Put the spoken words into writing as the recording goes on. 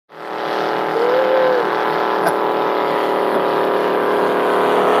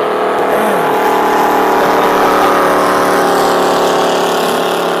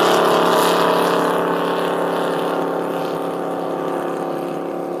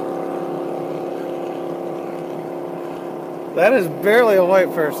That is barely a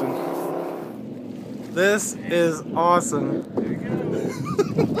white person. This is awesome.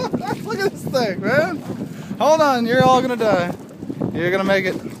 Look at this thing, man. Hold on, you're all gonna die. You're gonna make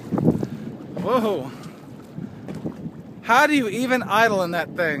it. Whoa. How do you even idle in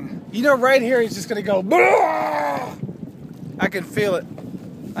that thing? You know, right here he's just gonna go. I can feel it.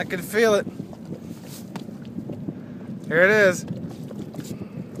 I can feel it. Here it is.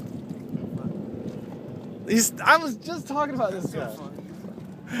 I was just talking about this guy.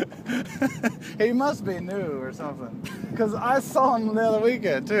 He must be new or something. Because I saw him the other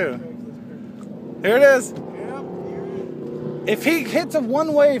weekend too. Here it is. If he hits a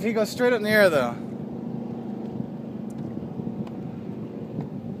one wave, he goes straight up in the air though.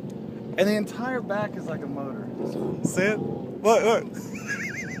 And the entire back is like a motor. See it? Look.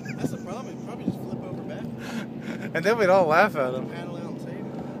 That's the problem. He'd probably just flip over back. And then we'd all laugh at him. Paddle out on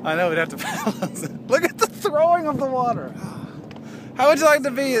table. I know, we'd have to balance it. Look at the throwing of the water. How would you like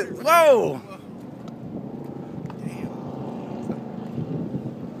to be? Whoa! Damn.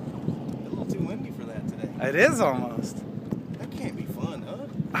 A little too windy for that today. It is almost. That can't be fun,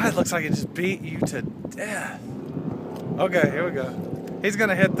 huh? It looks like it just beat you to death. Okay, here we go. He's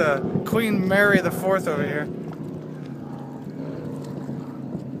gonna hit the Queen Mary the Fourth over here.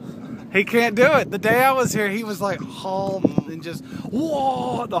 He can't do it. The day I was here, he was like hauled and just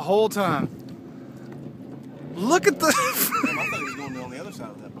whoa the whole time. Look at the. Damn, I thought he was going on the other side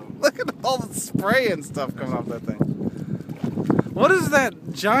of that boat. Look at all the spray and stuff coming off that thing. What is that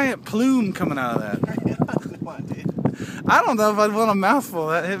giant plume coming out of that? No idea. I don't know if I'd want a mouthful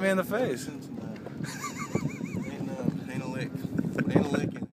that hit me in the face.